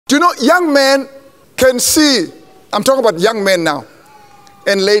Do you know, young men can see, I'm talking about young men now,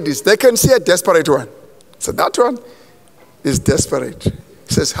 and ladies, they can see a desperate one. So that one is desperate.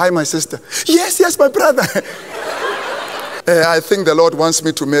 He says, hi, my sister. Yes, yes, my brother. I think the Lord wants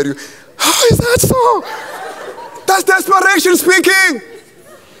me to marry you. How is that so? That's desperation speaking.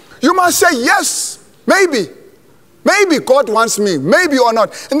 You must say, yes, maybe. Maybe God wants me, maybe or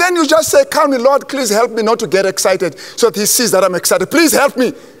not. And then you just say, calmly, Lord, please help me not to get excited so that he sees that I'm excited. Please help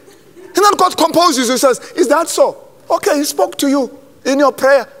me. And then God composes you, says, is that so? Okay, he spoke to you in your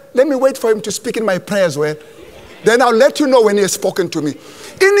prayer. Let me wait for him to speak in my prayer as well. Then I'll let you know when he has spoken to me.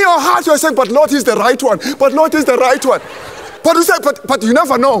 In your heart, you're saying, but Lord is the right one. But Lord is the right one. But you say, but you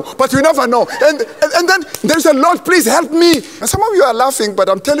never know. But you never know. And then there's a Lord, please help me. And some of you are laughing, but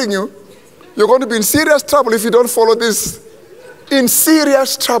I'm telling you, you're going to be in serious trouble if you don't follow this. In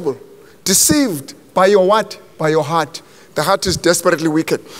serious trouble. Deceived by your what? By your heart. The heart is desperately wicked.